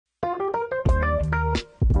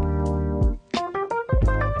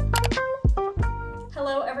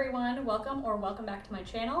everyone, welcome back to my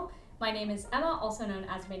channel. My name is Emma, also known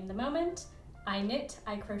as Made in the Moment. I knit,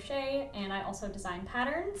 I crochet, and I also design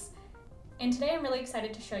patterns. And today I'm really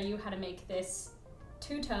excited to show you how to make this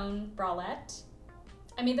two-tone bralette.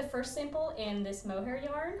 I made the first sample in this mohair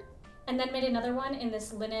yarn, and then made another one in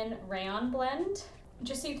this linen rayon blend,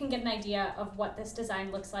 just so you can get an idea of what this design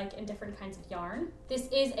looks like in different kinds of yarn. This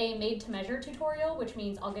is a made to measure tutorial, which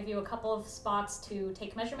means I'll give you a couple of spots to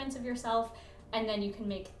take measurements of yourself, and then you can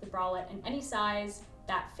make the bralette in any size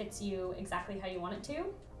that fits you exactly how you want it to.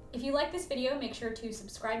 If you like this video, make sure to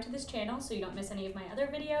subscribe to this channel so you don't miss any of my other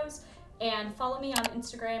videos, and follow me on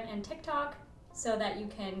Instagram and TikTok so that you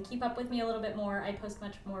can keep up with me a little bit more. I post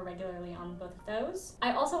much more regularly on both of those.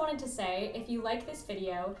 I also wanted to say, if you like this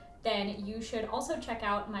video, then you should also check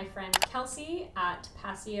out my friend Kelsie at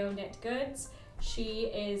Passio Knit Goods. She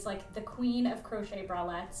is like the queen of crochet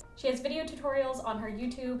bralettes. She has video tutorials on her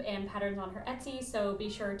YouTube and patterns on her Etsy, so be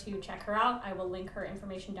sure to check her out. I will link her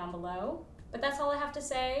information down below. But that's all I have to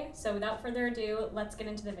say, so without further ado, let's get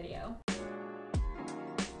into the video.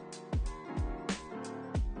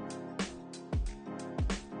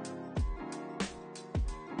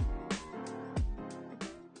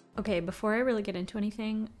 Okay, before I really get into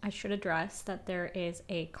anything, I should address that there is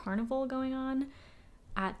a carnival going on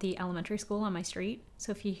at the elementary school on my street.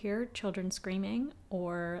 So if you hear children screaming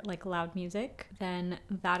or like loud music, then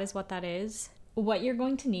that is what that is. What you're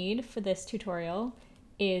going to need for this tutorial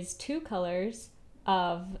is 2 colors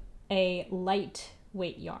of a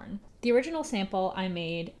lightweight yarn. The original sample I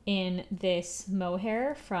made in this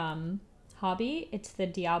mohair from Hobby. It's the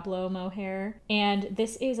Diablo mohair, and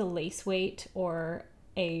this is a lace weight or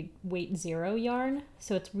a weight 0 yarn,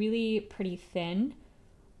 so it's really pretty thin.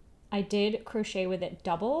 I did crochet with it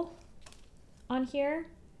double on here,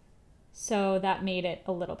 so that made it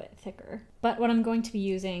a little bit thicker. But what I'm going to be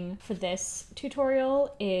using for this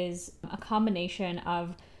tutorial is a combination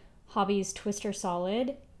of Hobby's Twister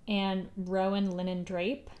Solid and Rowan Linen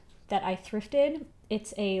Drape that I thrifted.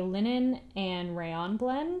 It's a linen and rayon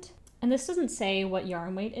blend, and this doesn't say what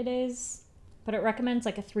yarn weight it is, but it recommends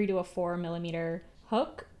like a 3 to a 4 millimeter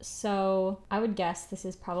hook, so I would guess this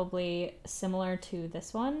is probably similar to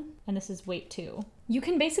this one, and this is weight 2. You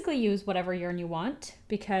can basically use whatever yarn you want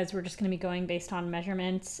because we're just going to be going based on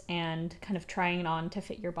measurements and kind of trying it on to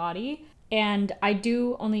fit your body. And I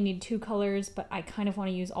do only need 2 colors, but I kind of want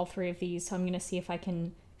to use all 3 of these, so I'm going to see if I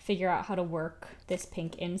can figure out how to work this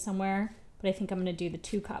pink in somewhere, but I think I'm going to do the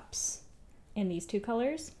 2 cups in these 2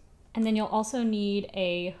 colors. And then you'll also need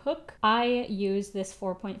a hook. I use this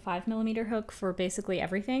 4.5 millimeter hook for basically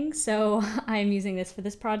everything, so I'm using this for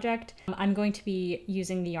this project. I'm going to be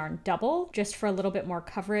using the yarn double just for a little bit more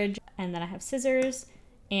coverage, and then I have scissors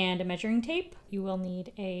and a measuring tape. You will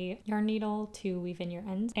need a yarn needle to weave in your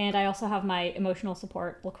ends. And I also have my emotional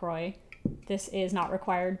support LaCroix. This is not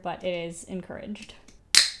required, but it is encouraged.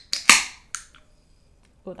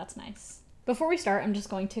 Oh, that's nice. Before we start, I'm just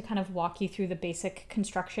going to kind of walk you through the basic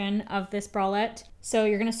construction of this bralette. So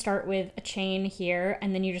you're going to start with a chain here,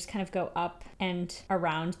 and then you just kind of go up and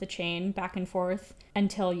around the chain, back and forth,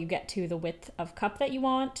 until you get to the width of cup that you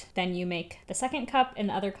want. Then you make the second cup in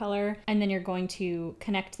the other color, and then you're going to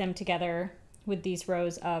connect them together with these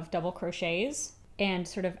rows of double crochets and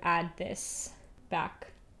sort of add this back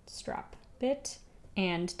strap bit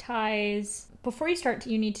and ties. Before you start,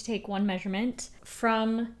 you need to take one measurement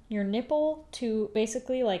from your nipple to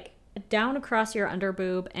basically like down across your under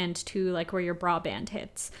boob and to like where your bra band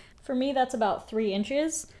hits. For me, that's about 3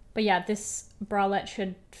 inches. But yeah, this bralette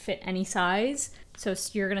should fit any size. So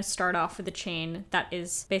you're gonna start off with a chain that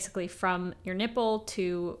is basically from your nipple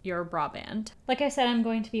to your bra band. Like I said, I'm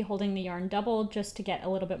going to be holding the yarn double just to get a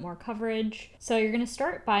little bit more coverage. So you're gonna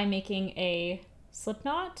start by making a slip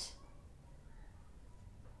knot.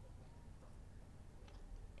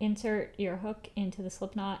 Insert your hook into the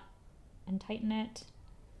slip knot and tighten it.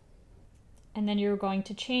 And then you're going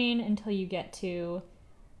to chain until you get to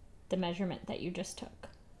the measurement that you just took.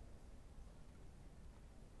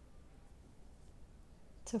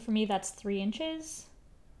 So for me, that's 3 inches.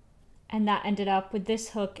 And that ended up with this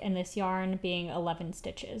hook and this yarn being 11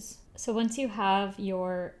 stitches. So once you have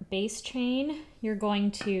your base chain, you're going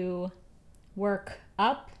to work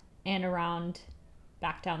up and around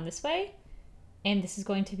back down this way. And this is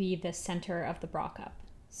going to be the center of the bra cup.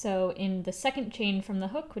 So in the second chain from the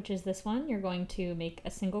hook, which is this one, you're going to make a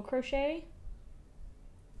single crochet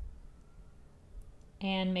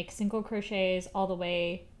and make single crochets all the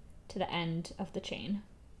way to the end of the chain.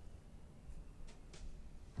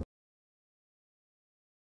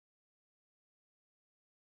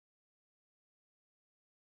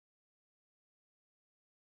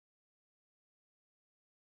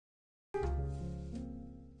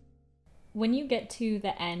 when you get to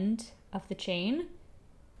the end of the chain,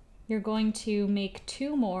 you're going to make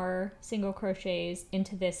 2 more single crochets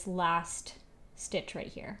into this last stitch right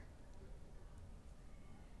here.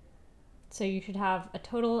 So you should have a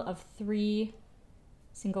total of 3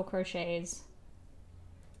 single crochets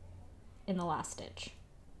in the last stitch.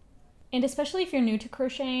 And especially if you're new to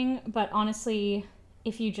crocheting, but honestly,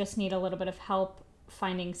 if you just need a little bit of help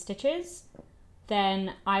finding stitches,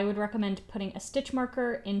 then I would recommend putting a stitch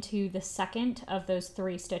marker into the second of those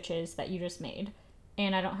 3 stitches that you just made.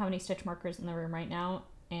 And I don't have any stitch markers in the room right now,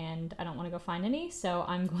 and I don't want to go find any, so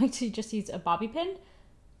I'm going to just use a bobby pin.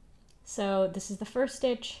 So this is the first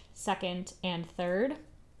stitch, second, and third.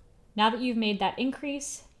 Now that you've made that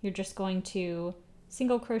increase, you're just going to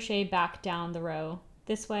single crochet back down the row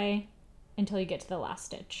this way until you get to the last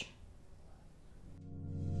stitch.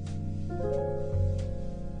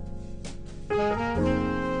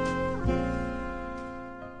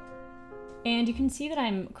 And you can see that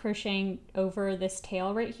I'm crocheting over this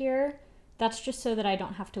tail right here. That's just so that I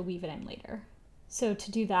don't have to weave it in later. So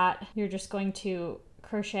to do that, you're just going to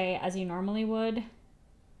crochet as you normally would,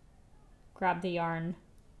 grab the yarn,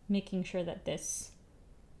 making sure that this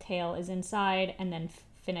tail is inside, and then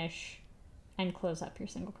finish and close up your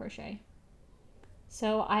single crochet.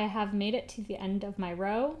 So I have made it to the end of my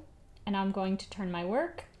row, and I'm going to turn my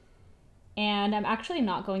work. And I'm actually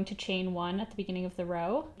not going to chain 1 at the beginning of the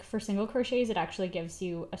row. For single crochets, it actually gives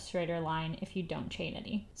you a straighter line if you don't chain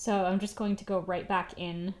any. So I'm just going to go right back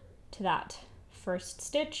in to that first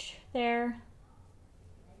stitch there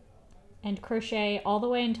and crochet all the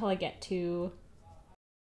way until I get to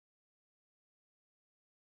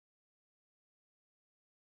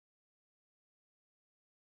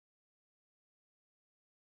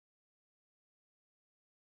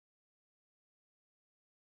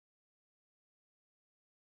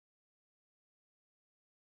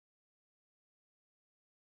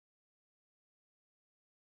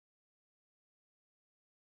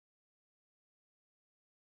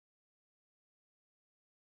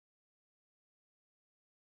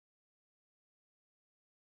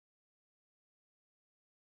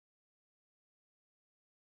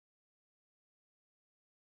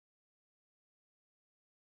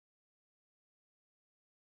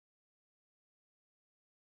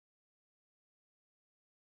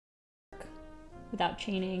without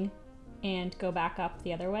chaining and go back up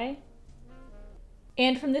the other way.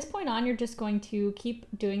 And from this point on, you're just going to keep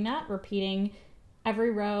doing that, repeating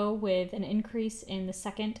every row with an increase in the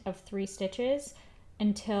second of 3 stitches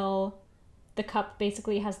until the cup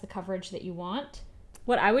basically has the coverage that you want.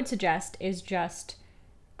 What I would suggest is just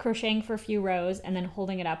crocheting for a few rows and then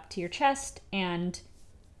holding it up to your chest and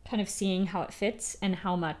kind of seeing how it fits and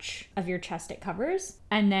how much of your chest it covers.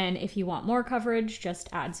 And then if you want more coverage, just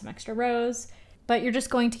add some extra rows. But you're just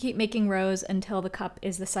going to keep making rows until the cup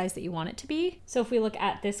is the size that you want it to be. So if we look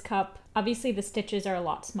at this cup, obviously the stitches are a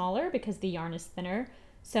lot smaller because the yarn is thinner.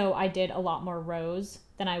 So I did a lot more rows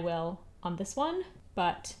than I will on this one,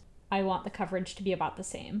 but I want the coverage to be about the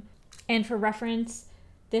same. And for reference,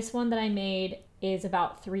 this one that I made is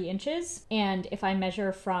about 3 inches. And if I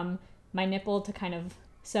measure from my nipple to kind of,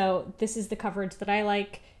 so this is the coverage that I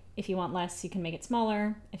like. If you want less, you can make it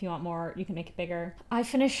smaller. If you want more, you can make it bigger. I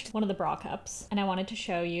finished one of the bra cups and I wanted to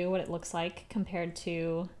show you what it looks like compared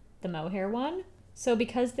to the mohair one. So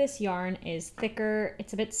because this yarn is thicker,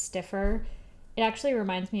 it's a bit stiffer. It actually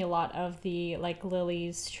reminds me a lot of the like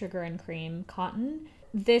Lily's Sugar and Cream cotton.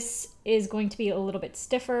 This is going to be a little bit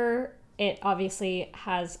stiffer. It obviously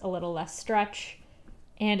has a little less stretch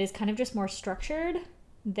and is kind of just more structured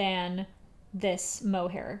than this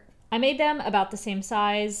mohair. I made them about the same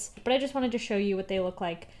size, but I just wanted to show you what they look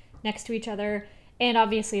like next to each other. And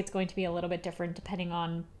obviously it's going to be a little bit different depending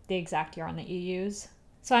on the exact yarn that you use.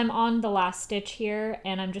 So I'm on the last stitch here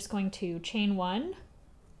and I'm just going to chain 1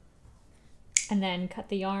 and then cut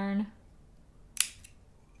the yarn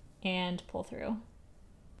and pull through.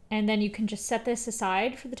 And then you can just set this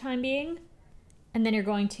aside for the time being. And then you're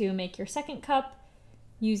going to make your second cup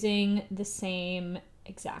using the same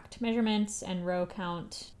exact measurements and row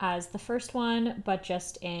count as the first one, but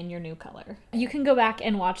just in your new color. You can go back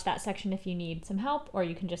and watch that section if you need some help, or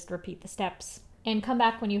you can just repeat the steps and come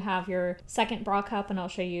back when you have your second bra cup and I'll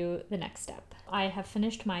show you the next step. I have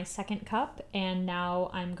finished my second cup and now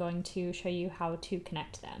I'm going to show you how to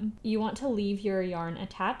connect them. You want to leave your yarn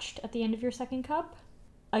attached at the end of your second cup.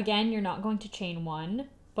 Again, you're not going to chain 1,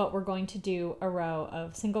 but we're going to do a row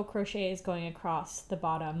of single crochets going across the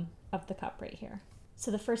bottom of the cup right here. So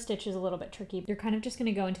the first stitch is a little bit tricky. You're kind of just going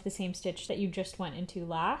to go into the same stitch that you just went into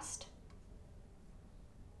last.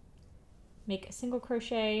 Make a single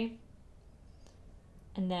crochet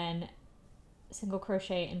and then single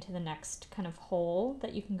crochet into the next kind of hole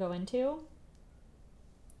that you can go into.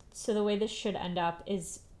 So the way this should end up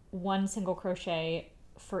is 1 single crochet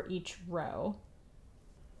for each row,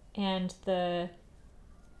 and the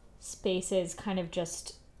spaces kind of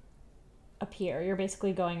just appear. You're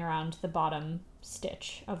basically going around the bottom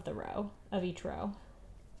stitch of the row, of each row.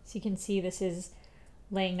 So you can see this is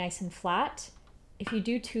laying nice and flat. If you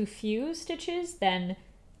do too few stitches, then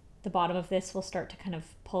the bottom of this will start to kind of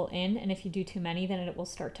pull in, and if you do too many, then it will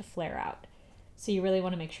start to flare out. So you really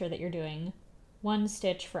want to make sure that you're doing 1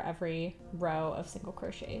 stitch for every row of single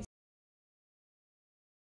crochets.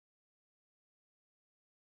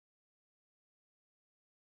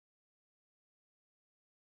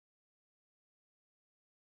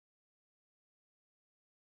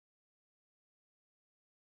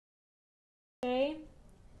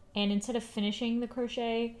 And instead of finishing the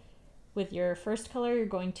crochet with your first color, you're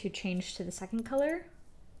going to change to the second color.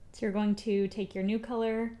 So you're going to take your new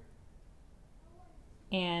color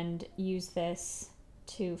and use this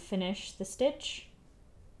to finish the stitch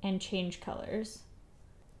and change colors.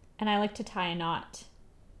 And I like to tie a knot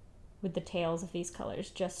with the tails of these colors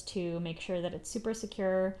just to make sure that it's super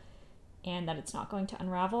secure and that it's not going to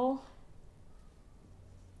unravel.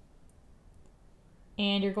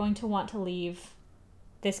 And you're going to want to leave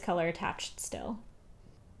this color attached still.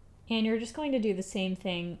 And you're just going to do the same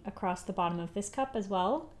thing across the bottom of this cup as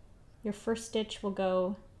well. Your first stitch will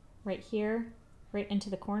go right here, right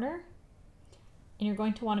into the corner. And you're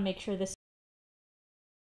going to want to make sure this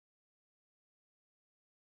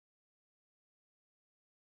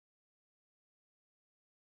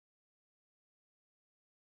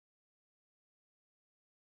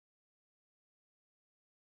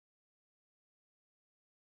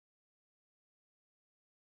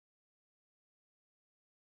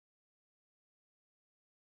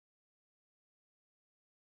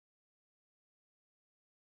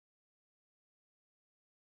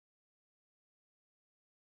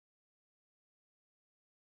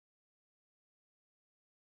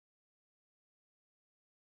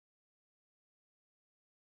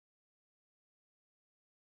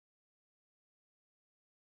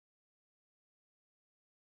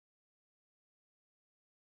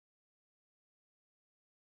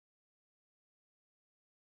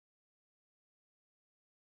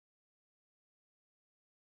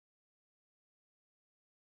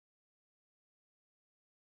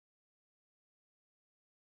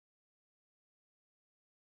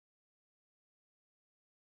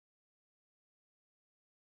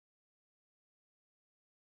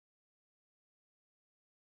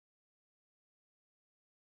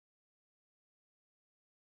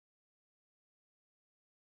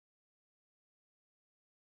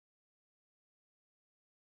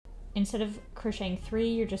instead of crocheting 3,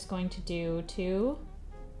 you're just going to do 2.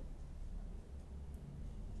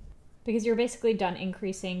 Because you're basically done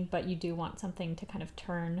increasing, but you do want something to kind of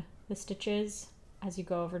turn the stitches as you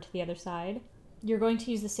go over to the other side. You're going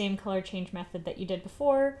to use the same color change method that you did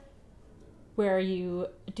before, where you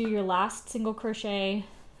do your last single crochet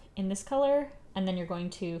in this color, and then you're going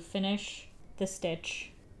to finish the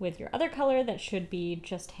stitch with your other color that should be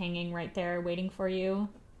just hanging right there waiting for you.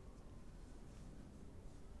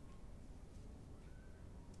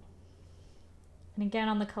 And again,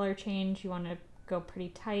 on the color change, you want to go pretty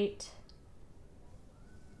tight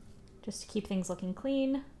just to keep things looking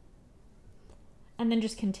clean. And then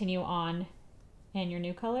just continue on in your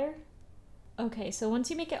new color. Okay, so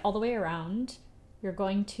once you make it all the way around, you're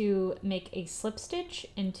going to make a slip stitch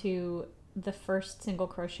into the first single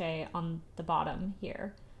crochet on the bottom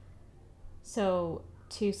here. So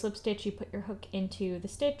to slip stitch, you put your hook into the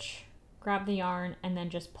stitch, grab the yarn, and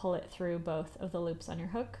then just pull it through both of the loops on your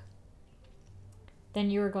hook. Then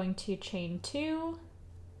you are going to chain 2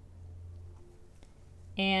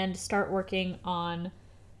 and start working on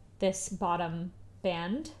this bottom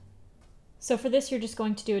band. So for this, you're just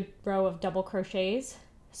going to do a row of double crochets.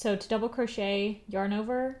 So to double crochet, yarn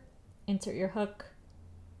over, insert your hook,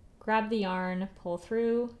 grab the yarn, pull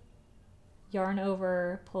through, yarn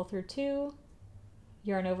over, pull through 2,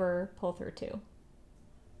 yarn over, pull through 2.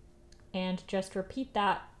 And just repeat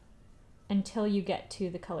that until you get to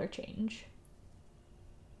the color change.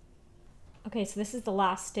 Okay, so this is the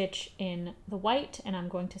last stitch in the white, and I'm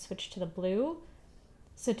going to switch to the blue.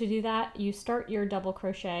 So to do that, you start your double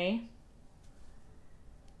crochet,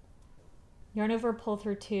 yarn over, pull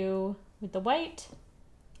through 2 with the white,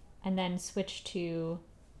 and then switch to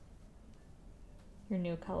your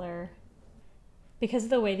new color. Because of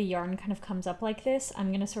the way the yarn kind of comes up like this, I'm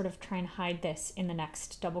going to sort of try and hide this in the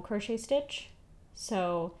next double crochet stitch.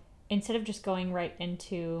 So instead of just going right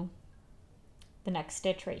into the next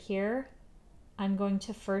stitch right here, I'm going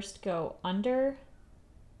to first go under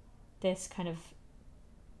this kind of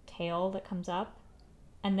tail that comes up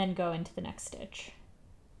and then go into the next stitch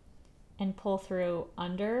and pull through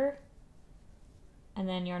under, and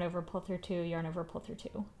then yarn over, pull through 2, yarn over, pull through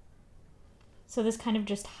 2. So this kind of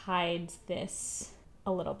just hides this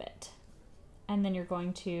a little bit. And then you're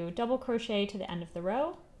going to double crochet to the end of the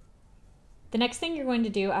row. The next thing you're going to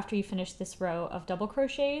do after you finish this row of double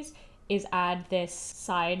crochets is add this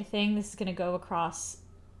side thing. This is going to go across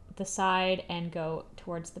the side and go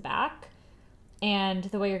towards the back. And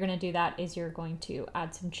the way you're going to do that is you're going to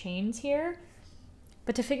add some chains here.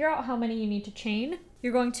 But to figure out how many you need to chain,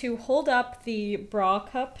 you're going to hold up the bra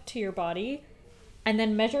cup to your body and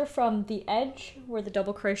then measure from the edge where the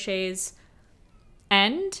double crochets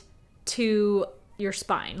end to your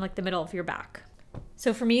spine, like the middle of your back.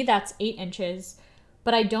 So for me, that's 8 inches,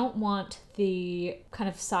 but I don't want the kind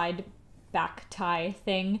of side back tie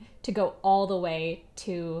thing to go all the way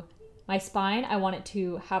to my spine. I want it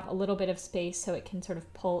to have a little bit of space so it can sort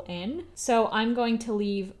of pull in. So I'm going to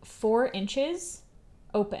leave 4 inches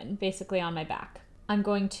open, basically on my back. I'm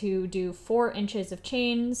going to do 4 inches of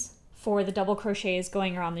chains for the double crochets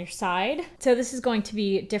going around your side. So this is going to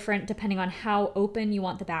be different depending on how open you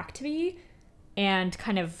want the back to be and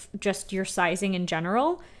kind of just your sizing in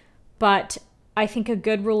general. But I think a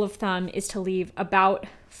good rule of thumb is to leave about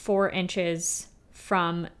 4 inches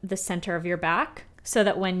from the center of your back so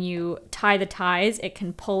that when you tie the ties, it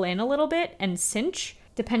can pull in a little bit and cinch.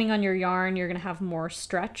 Depending on your yarn, you're gonna have more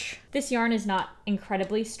stretch. This yarn is not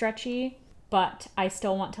incredibly stretchy, but I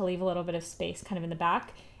still want to leave a little bit of space kind of in the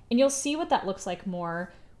back. And you'll see what that looks like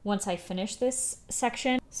more once I finish this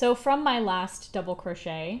section. So from my last double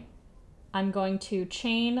crochet, I'm going to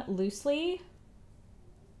chain loosely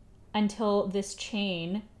until this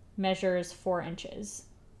chain measures 4 inches.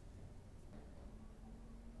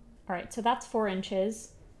 All right, so that's 4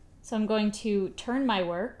 inches. So I'm going to turn my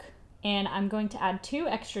work and I'm going to add 2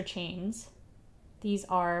 extra chains. These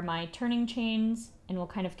are my turning chains and will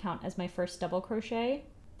kind of count as my first double crochet.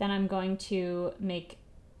 Then I'm going to make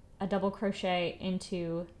a double crochet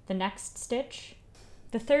into the next stitch,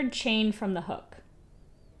 the 3rd chain from the hook.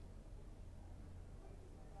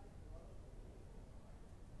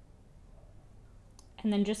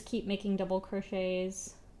 And then just keep making double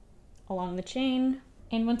crochets along the chain.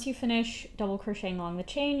 And once you finish double crocheting along the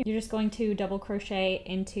chain, you're just going to double crochet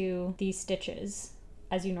into these stitches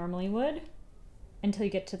as you normally would until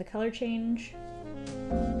you get to the color change.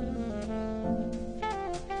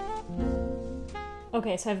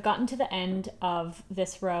 Okay, so I've gotten to the end of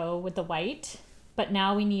this row with the white, but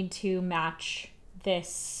now we need to match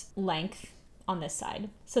this length on this side.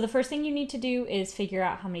 So the first thing you need to do is figure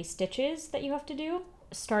out how many stitches that you have to do.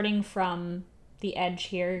 Starting from the edge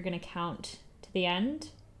here, you're going to count to the end.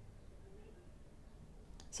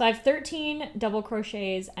 So I have 13 double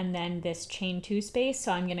crochets and then this chain 2 space,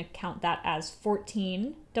 so I'm going to count that as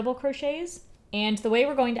 14 double crochets. And the way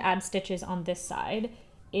we're going to add stitches on this side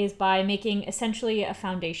is by making essentially a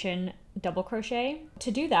foundation double crochet.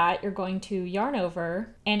 To do that, you're going to yarn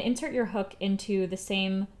over and insert your hook into the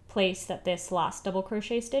same place that this last double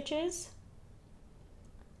crochet stitch is.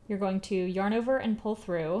 You're going to yarn over and pull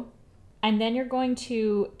through, and then you're going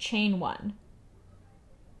to chain 1.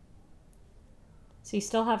 So you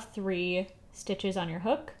still have 3 stitches on your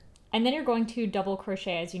hook, and then you're going to double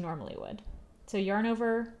crochet as you normally would. So yarn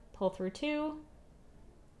over, pull through 2,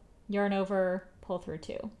 yarn over, pull through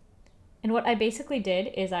 2. And what I basically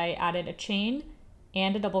did is I added a chain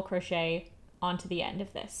and a double crochet onto the end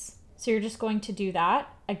of this. So you're just going to do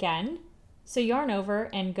that again. So yarn over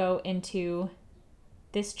and go into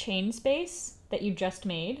this chain space that you just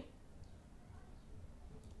made.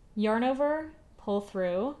 Yarn over, pull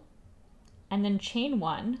through, and then chain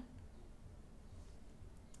 1,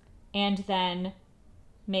 and then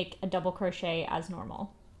make a double crochet as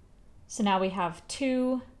normal. So now we have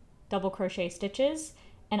 2 double crochet stitches,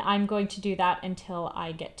 and I'm going to do that until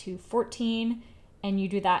I get to 14, and you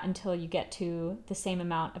do that until you get to the same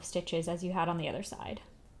amount of stitches as you had on the other side.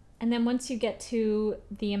 And then once you get to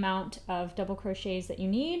the amount of double crochets that you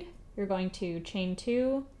need, you're going to chain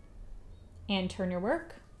 2 and turn your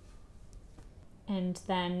work, and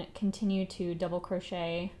then continue to double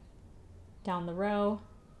crochet down the row.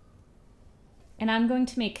 And I'm going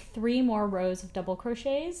to make 3 more rows of double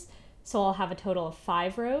crochets, so I'll have a total of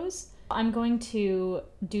 5 rows. I'm going to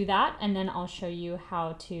do that, and then I'll show you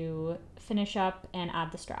how to finish up and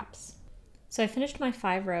add the straps. So I finished my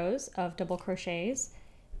 5 rows of double crochets,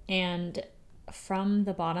 and from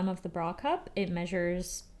the bottom of the bra cup, it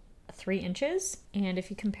measures 3 inches. And if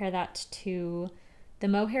you compare that to The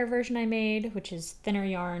mohair version I made, which is thinner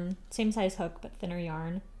yarn, same size hook, but thinner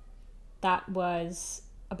yarn, that was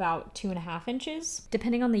about 2.5 inches.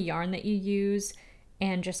 Depending on the yarn that you use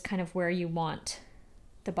and just kind of where you want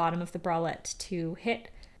the bottom of the bralette to hit,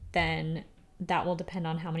 then that will depend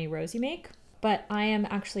on how many rows you make. But I am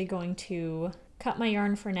actually going to cut my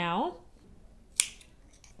yarn for now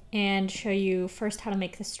and show you first how to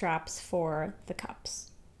make the straps for the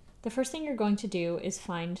cups. The first thing you're going to do is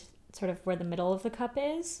find sort of where the middle of the cup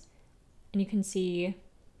is, and you can see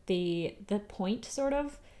the point sort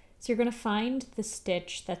of. So you're going to find the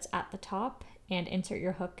stitch that's at the top and insert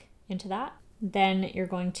your hook into that. Then you're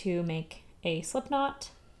going to make a slip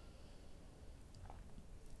knot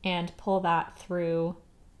and pull that through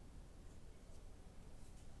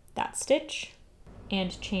that stitch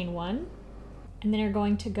and chain 1. And then you're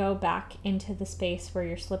going to go back into the space where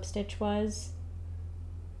your slip stitch was,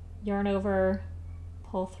 yarn over,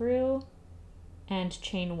 pull through, and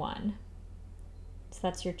chain 1. So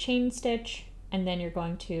that's your chain stitch, and then you're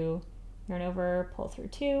going to yarn over, pull through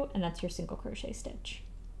 2, and that's your single crochet stitch.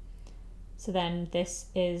 So then this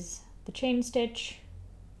is the chain stitch.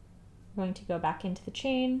 We're going to go back into the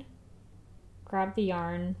chain, grab the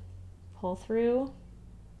yarn, pull through,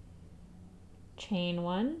 chain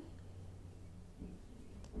 1,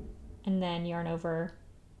 and then yarn over,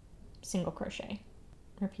 single crochet.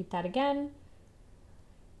 Repeat that again.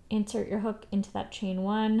 Insert your hook into that chain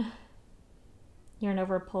 1, yarn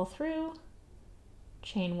over, pull through,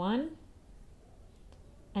 chain 1,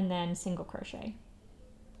 and then single crochet.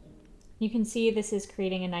 You can see this is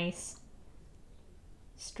creating a nice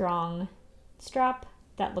strong strap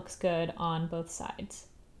that looks good on both sides.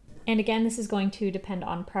 And again, this is going to depend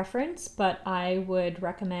on preference, but I would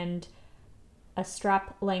recommend a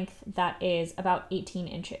strap length that is about 18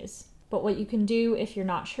 inches. But what you can do if you're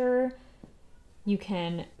not sure, you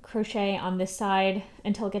can crochet on this side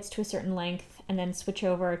until it gets to a certain length and then switch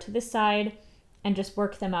over to this side and just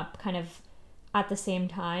work them up kind of at the same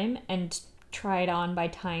time and try it on by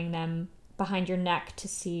tying them behind your neck to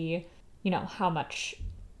see, you know, how much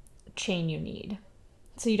chain you need.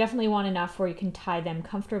 So you definitely want enough where you can tie them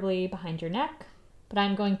comfortably behind your neck, but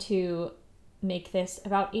I'm going to make this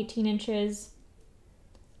about 18 inches.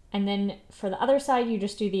 And then for the other side, you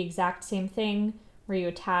just do the exact same thing where you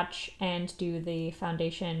attach and do the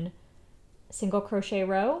foundation single crochet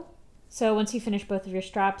row. So once you finish both of your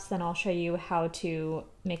straps, then I'll show you how to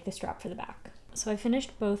make the strap for the back. So I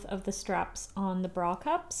finished both of the straps on the bra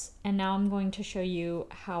cups, and now I'm going to show you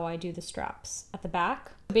how I do the straps at the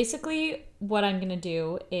back. Basically, what I'm gonna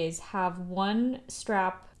do is have one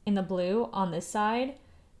strap in the blue on this side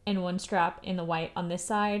and one strap in the white on this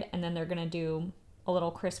side, and then they're gonna do a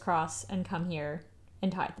little crisscross and come here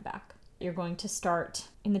and tie at the back. You're going to start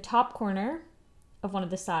in the top corner of one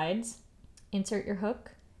of the sides, insert your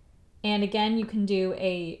hook, and again, you can do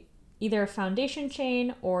either a foundation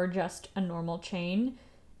chain or just a normal chain.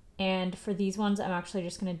 And for these ones, I'm actually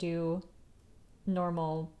just gonna do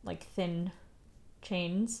normal, like thin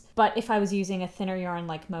chains. But if I was using a thinner yarn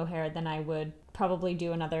like mohair, then I would probably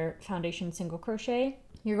do another foundation single crochet.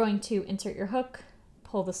 You're going to insert your hook,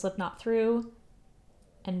 pull the slip knot through,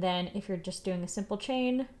 and then if you're just doing a simple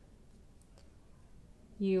chain,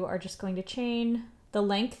 you are just going to chain. The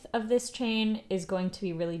length of this chain is going to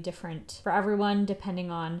be really different for everyone depending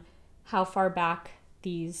on how far back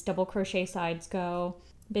these double crochet sides go,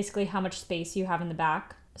 basically how much space you have in the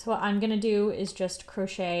back. So what I'm gonna do is just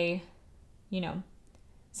crochet, you know,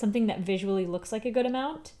 something that visually looks like a good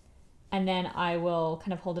amount, and then I will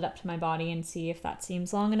kind of hold it up to my body and see if that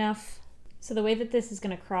seems long enough. So the way that this is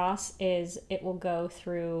gonna cross is it will go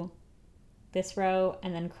through this row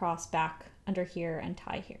and then cross back under here and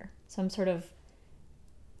tie here. So I'm sort of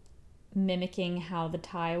mimicking how the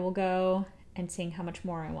tie will go and seeing how much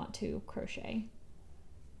more I want to crochet.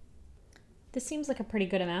 This seems like a pretty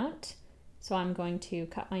good amount, so I'm going to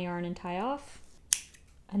cut my yarn and tie off,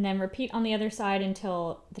 and then repeat on the other side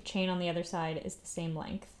until the chain on the other side is the same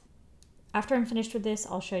length. After I'm finished with this,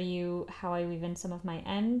 I'll show you how I weave in some of my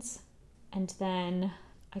ends, and then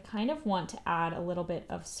I kind of want to add a little bit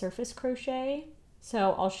of surface crochet,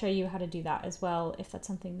 so I'll show you how to do that as well if that's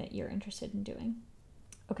something that you're interested in doing.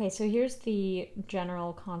 Okay, so here's the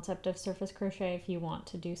general concept of surface crochet if you want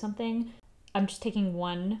to do something. I'm just taking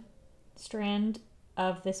one strand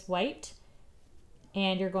of this white,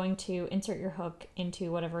 and you're going to insert your hook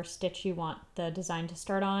into whatever stitch you want the design to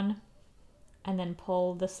start on, and then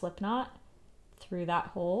pull the slip knot through that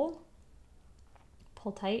hole,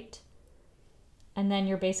 pull tight, and then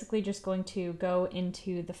you're basically just going to go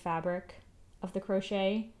into the fabric of the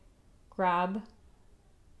crochet, grab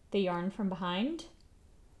the yarn from behind,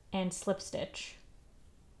 and slip stitch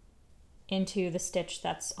into the stitch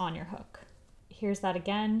that's on your hook. Here's that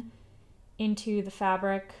again, into the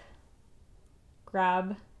fabric,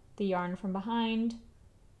 grab the yarn from behind,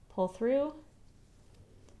 pull through,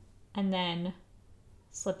 and then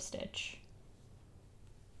slip stitch.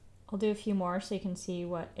 I'll do a few more so you can see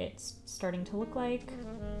what it's starting to look like.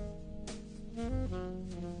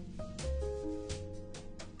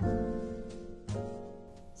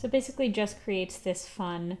 So it basically just creates this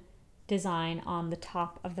fun design on the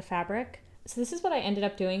top of the fabric. So this is what I ended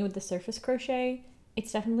up doing with the surface crochet.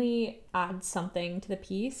 It's definitely adds something to the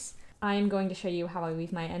piece. I'm going to show you how I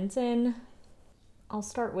weave my ends in. I'll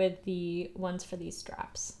start with the ones for these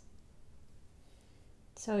straps.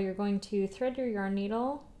 So you're going to thread your yarn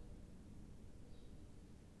needle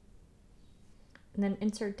and then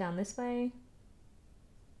insert down this way.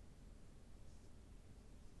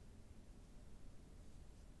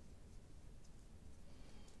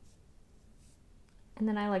 And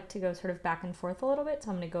then I like to go sort of back and forth a little bit, so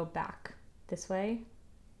I'm going to go back this way,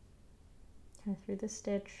 kind of through this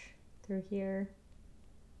stitch, through here.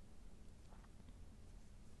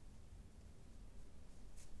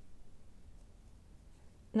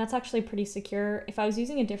 And that's actually pretty secure. If I was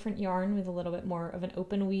using a different yarn with a little bit more of an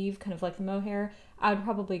open weave, kind of like the mohair, I would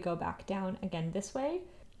probably go back down again this way.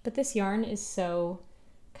 But this yarn is so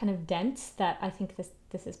kind of dense that I think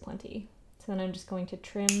this is plenty. So then I'm just going to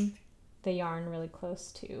trim the yarn really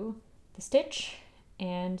close to the stitch,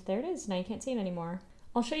 and there it is. Now you can't see it anymore.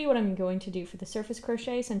 I'll show you what I'm going to do for the surface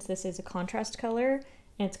crochet, since this is a contrast color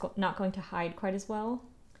and it's not going to hide quite as well.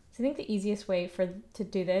 So I think the easiest way to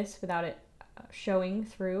do this without it showing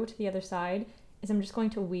through to the other side is I'm just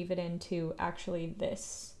going to weave it into actually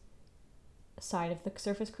this side of the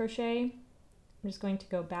surface crochet. I'm just going to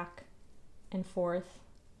go back and forth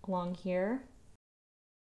along here.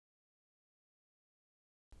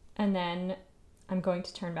 And then I'm going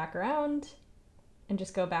to turn back around and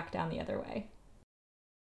just go back down the other way.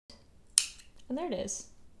 And there it is.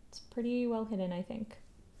 It's pretty well hidden, I think.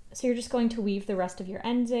 So you're just going to weave the rest of your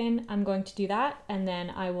ends in. I'm going to do that, and then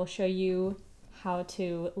I will show you how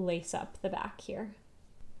to lace up the back here.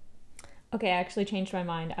 Okay, I actually changed my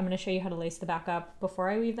mind. I'm going to show you how to lace the back up before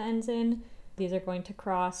I weave the ends in. These are going to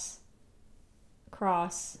cross,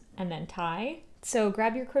 cross, and then tie. So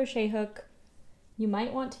grab your crochet hook. You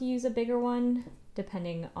might want to use a bigger one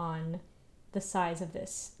depending on the size of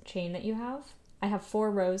this chain that you have. I have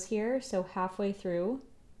 4 rows here, so halfway through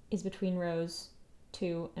is between rows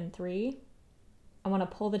 2 and 3. I want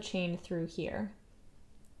to pull the chain through here.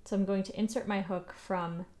 So I'm going to insert my hook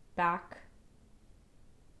from back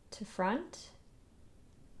to front,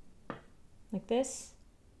 like this,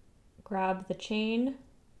 grab the chain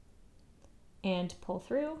and pull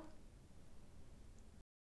through.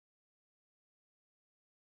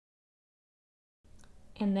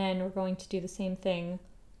 And then we're going to do the same thing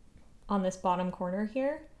on this bottom corner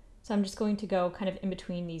here. So I'm just going to go kind of in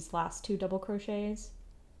between these last 2 double crochets,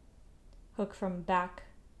 hook from back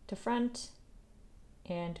to front,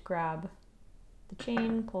 and grab the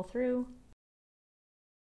chain, pull through.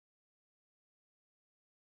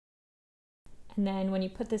 And then when you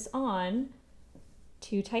put this on,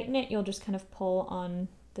 to tighten it, you'll just kind of pull on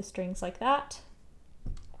the strings like that.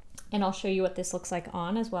 And I'll show you what this looks like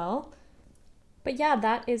on as well. But yeah,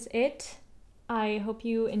 that is it. I hope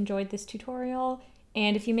you enjoyed this tutorial.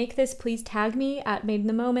 And if you make this, please tag me at Made in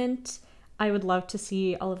the Moment. I would love to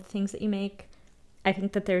see all of the things that you make. I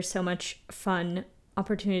think that there's so much fun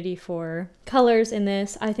opportunity for colors in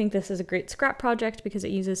this. I think this is a great scrap project because it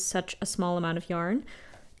uses such a small amount of yarn,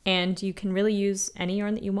 and you can really use any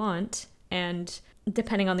yarn that you want, and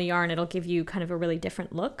depending on the yarn, it'll give you kind of a really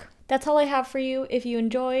different look. That's all I have for you. If you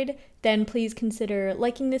enjoyed, then please consider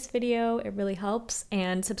liking this video. It really helps,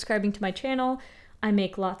 and subscribing to my channel. I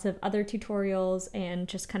make lots of other tutorials and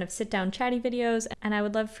just kind of sit down chatty videos, and I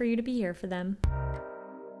would love for you to be here for them.